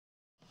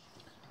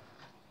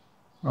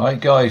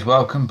Right guys,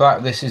 welcome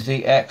back. This is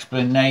the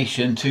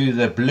explanation to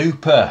the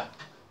blooper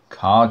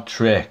card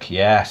trick.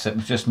 Yes, it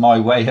was just my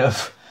way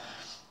of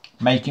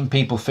making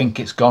people think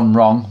it's gone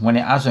wrong when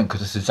it hasn't,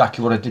 because it's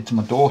exactly what I did to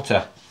my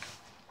daughter.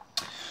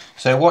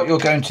 So what you're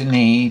going to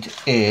need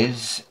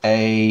is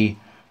a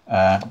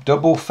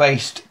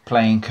double-faced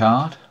playing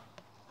card,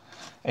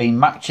 a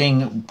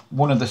matching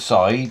one of the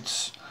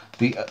sides,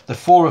 the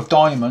four of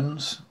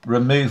diamonds,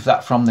 remove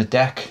that from the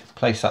deck,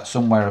 place that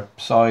somewhere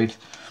aside.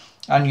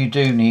 And you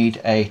do need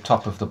a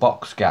top of the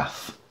box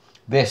gaff.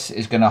 This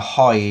is going to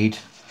hide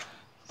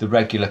the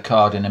regular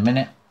card in a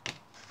minute.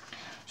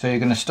 So you're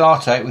going to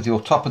start out with your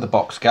top of the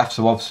box gaff.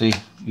 So obviously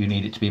you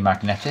need it to be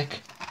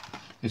magnetic.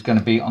 It's going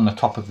to be on the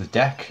top of the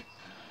deck.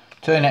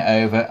 Turn it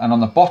over, and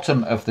on the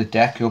bottom of the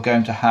deck you're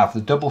going to have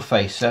the double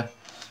facer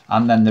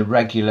and then the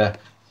regular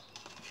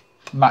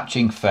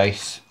matching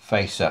face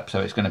up.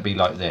 So it's going to be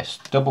like this: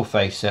 double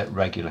facer,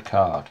 regular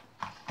card.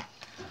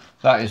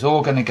 That is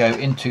all going to go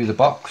into the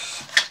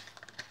box.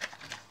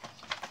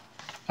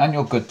 And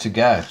you're good to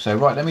go. So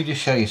right, let me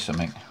just show you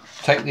something.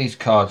 Take these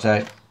cards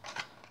out,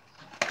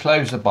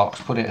 close the box,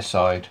 put it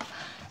aside,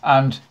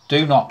 and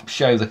do not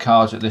show the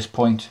cards at this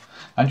point.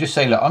 And just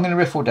say, look, I'm going to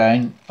riffle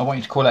down. I want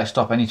you to call out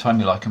stop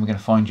anytime you like, and we're going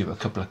to find you a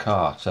couple of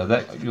cards. So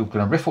that you're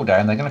going to riffle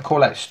down, they're going to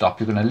call out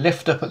stop. You're going to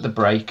lift up at the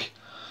break,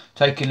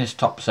 take in this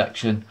top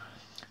section,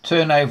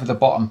 turn over the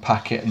bottom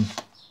packet and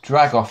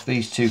drag off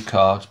these two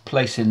cards,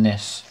 placing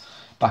this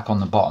back on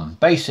the bottom.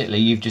 Basically,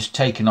 you've just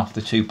taken off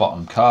the two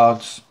bottom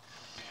cards.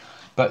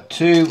 But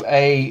to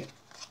a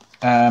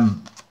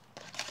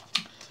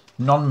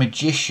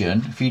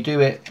non-magician, if you do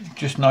it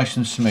just nice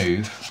and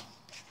smooth,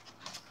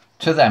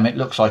 to them it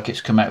looks like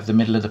it's come out of the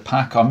middle of the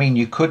pack. I mean,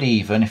 you could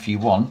even, if you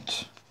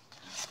want,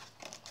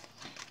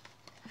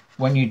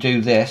 when you do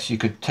this, you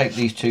could take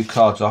these two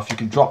cards off, you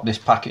could drop this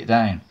packet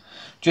down,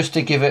 just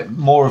to give it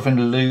more of an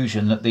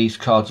illusion that these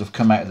cards have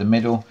come out of the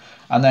middle,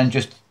 and then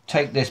just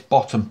take this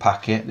bottom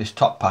packet, this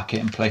top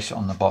packet, and place it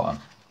on the bottom.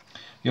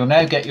 You'll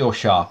now get your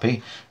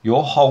Sharpie,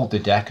 you'll hold the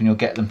deck and you'll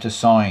get them to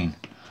sign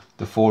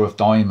the four of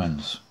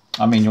diamonds.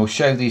 I mean, you'll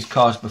show these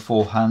cards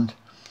beforehand,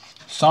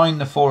 sign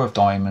the four of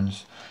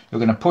diamonds. You're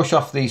going to push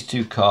off these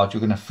two cards,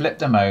 you're going to flip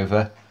them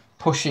over,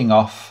 pushing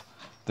off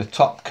the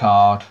top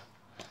card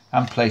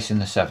and placing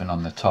the 7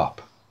 on the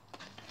top.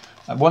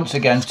 And once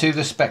again, to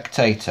the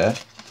spectator,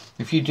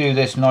 if you do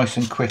this nice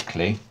and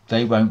quickly,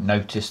 they won't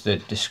notice the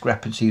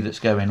discrepancy that's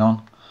going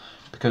on.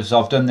 Because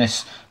I've done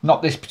this,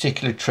 not this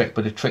particular trick,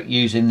 but a trick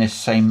using this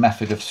same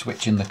method of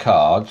switching the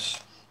cards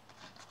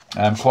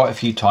quite a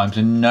few times,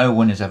 and no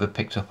one has ever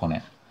picked up on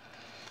it.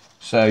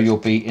 So you'll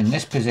be in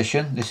this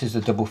position. This is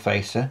the double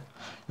facer.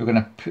 You're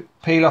going to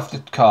peel off the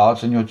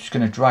cards and you're just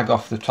going to drag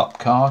off the top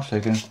card. So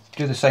you're going to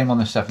do the same on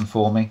the 7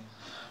 for me.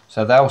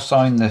 So they'll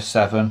sign the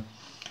 7.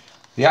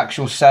 The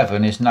actual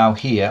 7 is now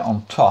here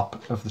on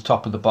top of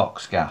the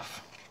box gaff.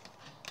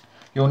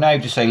 You'll now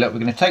just say, look, we're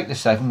going to take the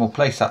 7, we'll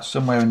place that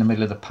somewhere in the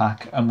middle of the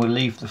pack, and we'll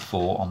leave the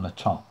 4 on the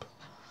top.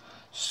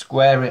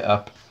 Square it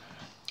up.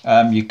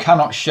 You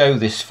cannot show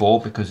this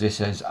 4 because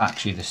this is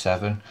actually the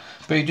 7,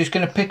 but you're just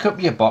going to pick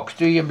up your box,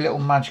 do your little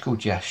magical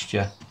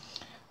gesture.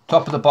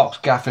 Top of the box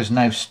gaff has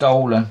now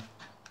stolen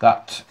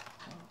that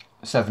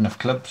 7 of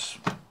clubs,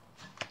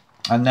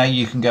 and now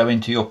you can go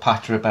into your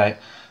patter about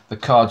the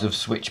cards of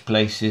switch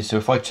places. So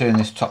if I turn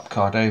this top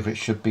card over, it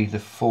should be the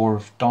 4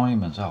 of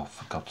diamonds. Oh,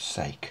 for God's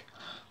sake.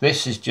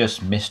 This is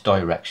just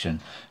misdirection,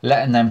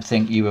 letting them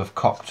think you have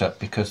cocked up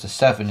because the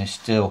 7 is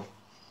still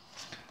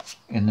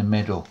in the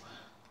middle.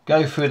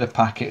 Go through the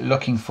packet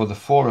looking for the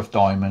 4 of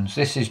diamonds.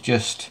 This is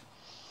just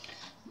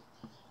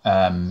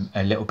a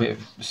little bit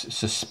of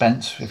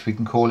suspense, if we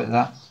can call it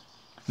that.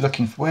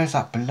 Looking for, where's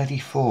that bloody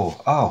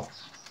 4? Oh,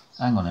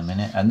 hang on a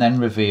minute. And then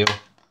reveal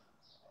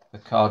the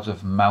cards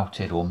have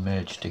melted or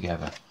merged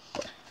together.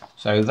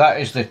 So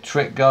that is the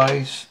trick,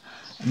 guys.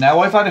 Now,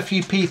 I've had a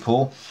few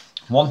people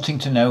wanting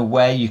to know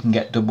where you can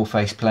get double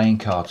face playing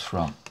cards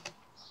from.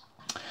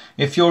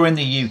 If you're in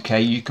the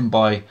UK, you can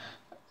buy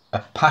a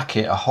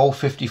packet, a whole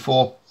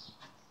 54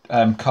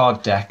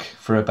 card deck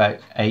for about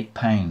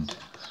 £8.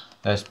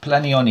 There's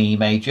plenty on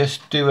eBay.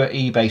 Just do an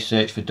eBay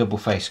search for double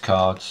face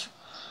cards.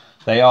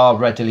 They are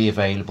readily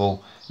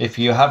available. If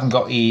you haven't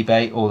got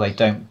eBay, or they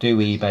don't do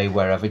eBay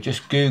wherever,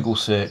 just Google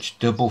search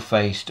double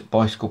faced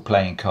bicycle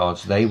playing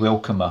cards. They will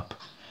come up.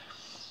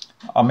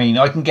 I mean,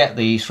 I can get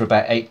these for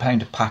about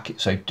 £8 a packet,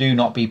 so do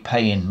not be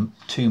paying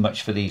too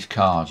much for these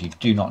cards. You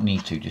do not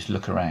need to, just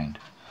look around.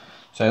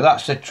 So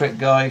that's the trick,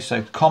 guys.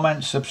 So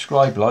comment,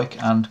 subscribe,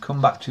 like, and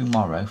come back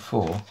tomorrow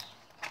for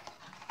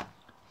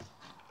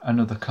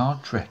another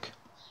card trick.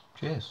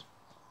 Cheers.